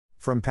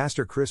From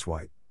Pastor Chris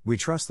White, we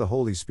trust the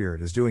Holy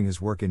Spirit is doing His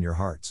work in your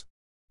hearts.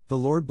 The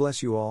Lord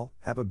bless you all,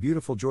 have a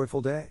beautiful joyful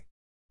day.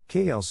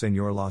 Que el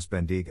Señor los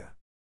bendiga.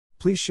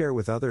 Please share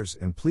with others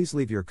and please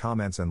leave your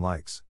comments and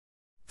likes.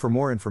 For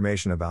more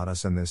information about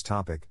us and this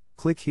topic,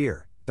 click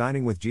here,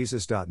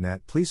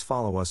 diningwithjesus.net. Please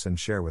follow us and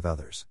share with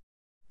others.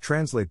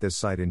 Translate this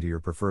site into your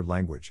preferred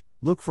language.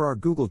 Look for our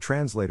Google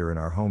Translator in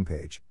our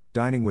homepage,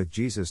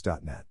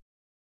 diningwithjesus.net.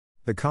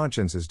 The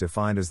conscience is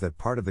defined as that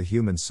part of the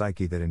human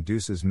psyche that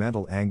induces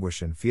mental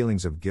anguish and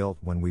feelings of guilt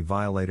when we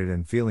violate it,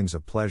 and feelings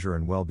of pleasure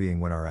and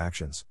well-being when our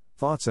actions,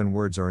 thoughts and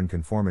words are in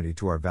conformity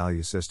to our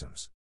value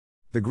systems.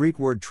 The Greek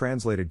word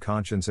translated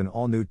conscience in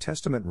all New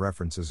Testament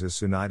references is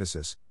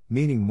syneidesis,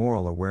 meaning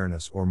moral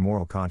awareness or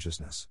moral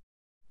consciousness.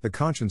 The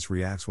conscience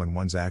reacts when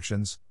one's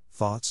actions,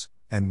 thoughts,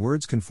 and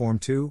words conform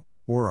to,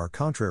 or are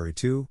contrary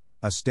to,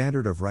 a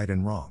standard of right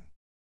and wrong.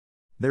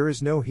 There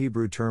is no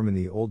Hebrew term in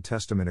the Old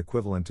Testament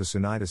equivalent to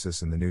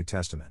syneidesis in the New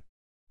Testament.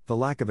 The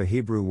lack of a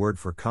Hebrew word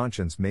for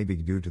conscience may be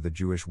due to the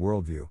Jewish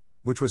worldview,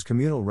 which was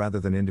communal rather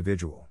than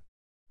individual.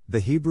 The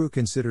Hebrew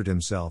considered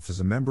himself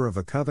as a member of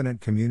a covenant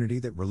community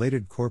that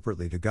related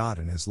corporately to God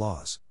and His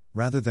laws,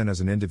 rather than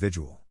as an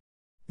individual.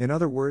 In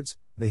other words,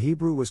 the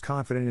Hebrew was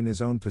confident in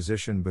his own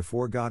position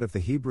before God if the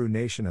Hebrew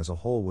nation as a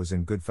whole was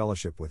in good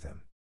fellowship with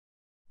Him.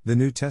 The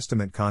New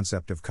Testament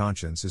concept of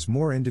conscience is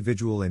more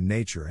individual in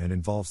nature and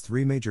involves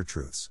three major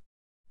truths.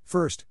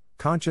 First,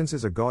 conscience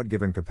is a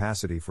God-given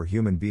capacity for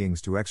human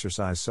beings to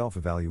exercise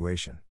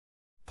self-evaluation.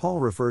 Paul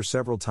refers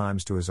several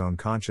times to his own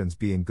conscience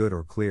being good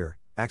or clear,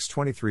 Acts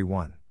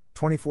 23:1,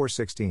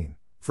 24:16,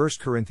 1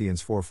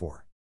 Corinthians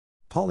 4:4.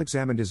 Paul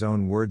examined his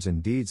own words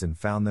and deeds and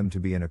found them to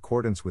be in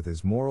accordance with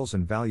his morals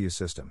and value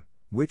system,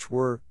 which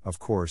were, of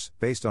course,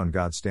 based on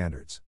God's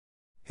standards.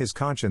 His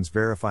conscience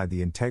verified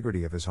the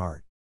integrity of his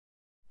heart.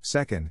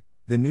 Second,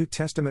 the New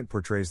Testament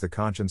portrays the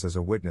conscience as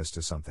a witness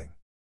to something.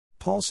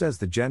 Paul says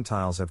the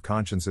Gentiles have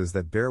consciences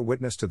that bear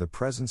witness to the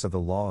presence of the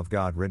law of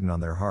God written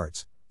on their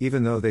hearts,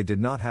 even though they did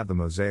not have the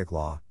Mosaic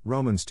law,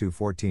 Romans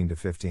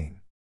 2:14-15.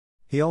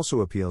 He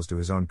also appeals to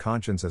his own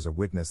conscience as a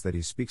witness that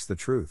he speaks the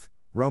truth,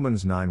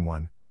 Romans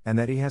 9:1, and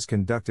that he has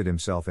conducted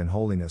himself in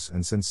holiness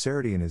and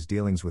sincerity in his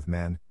dealings with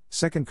men,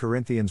 2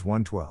 Corinthians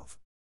 1:12.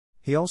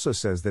 He also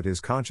says that his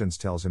conscience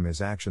tells him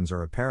his actions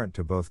are apparent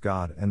to both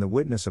God and the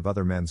witness of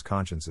other men's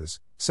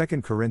consciences,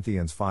 2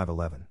 Corinthians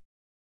 5:11.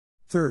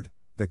 Third,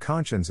 the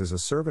conscience is a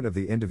servant of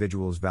the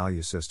individual's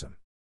value system.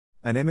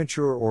 An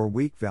immature or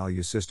weak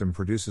value system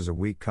produces a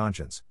weak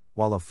conscience,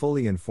 while a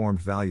fully informed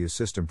value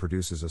system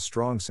produces a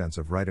strong sense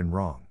of right and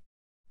wrong.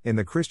 In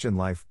the Christian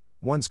life,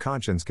 one's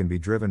conscience can be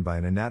driven by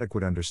an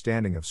inadequate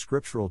understanding of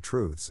scriptural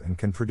truths and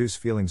can produce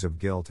feelings of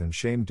guilt and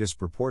shame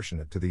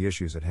disproportionate to the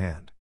issues at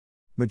hand.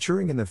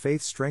 Maturing in the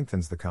faith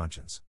strengthens the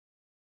conscience.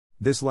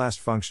 This last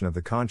function of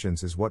the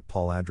conscience is what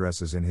Paul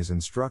addresses in his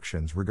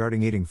instructions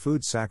regarding eating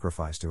food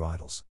sacrificed to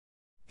idols.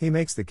 He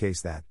makes the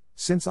case that,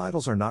 since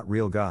idols are not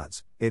real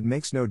gods, it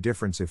makes no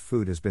difference if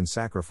food has been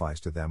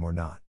sacrificed to them or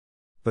not.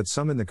 But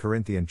some in the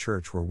Corinthian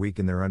church were weak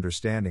in their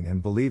understanding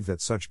and believed that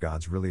such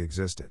gods really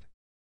existed.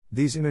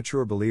 These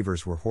immature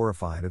believers were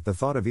horrified at the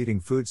thought of eating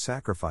food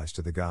sacrificed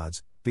to the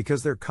gods,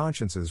 because their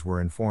consciences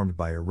were informed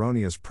by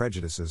erroneous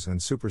prejudices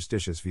and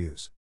superstitious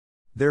views.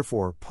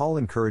 Therefore, Paul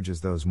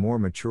encourages those more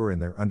mature in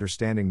their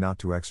understanding not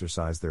to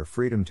exercise their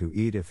freedom to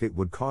eat if it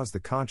would cause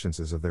the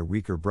consciences of their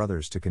weaker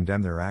brothers to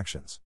condemn their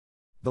actions.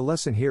 The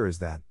lesson here is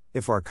that,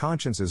 if our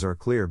consciences are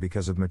clear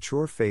because of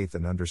mature faith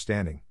and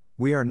understanding,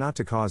 we are not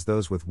to cause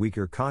those with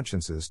weaker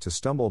consciences to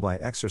stumble by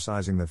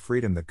exercising the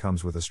freedom that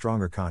comes with a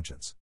stronger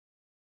conscience.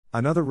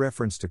 Another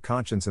reference to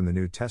conscience in the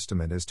New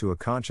Testament is to a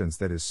conscience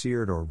that is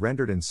seared or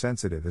rendered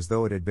insensitive as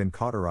though it had been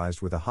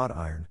cauterized with a hot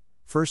iron,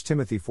 1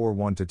 Timothy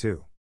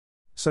 4:1-2.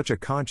 Such a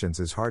conscience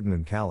is hardened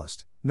and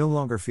calloused, no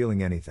longer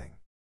feeling anything.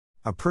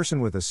 A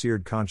person with a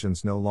seared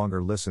conscience no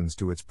longer listens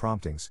to its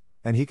promptings,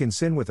 and he can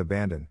sin with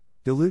abandon,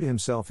 delude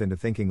himself into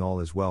thinking all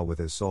is well with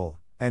his soul,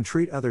 and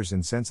treat others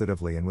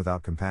insensitively and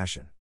without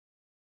compassion.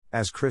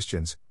 As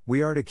Christians,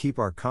 we are to keep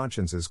our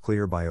consciences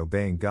clear by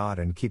obeying God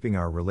and keeping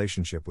our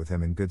relationship with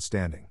Him in good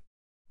standing.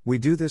 We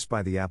do this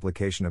by the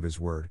application of His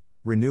Word,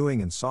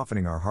 renewing and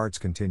softening our hearts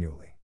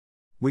continually.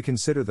 We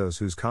consider those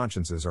whose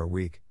consciences are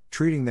weak,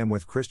 treating them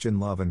with Christian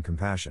love and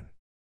compassion.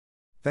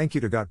 Thank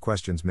you to Got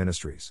Questions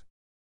Ministries.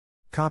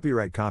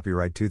 Copyright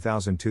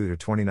 2002 to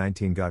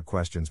 2019 Got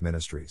Questions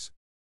Ministries.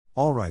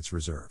 All rights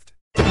reserved.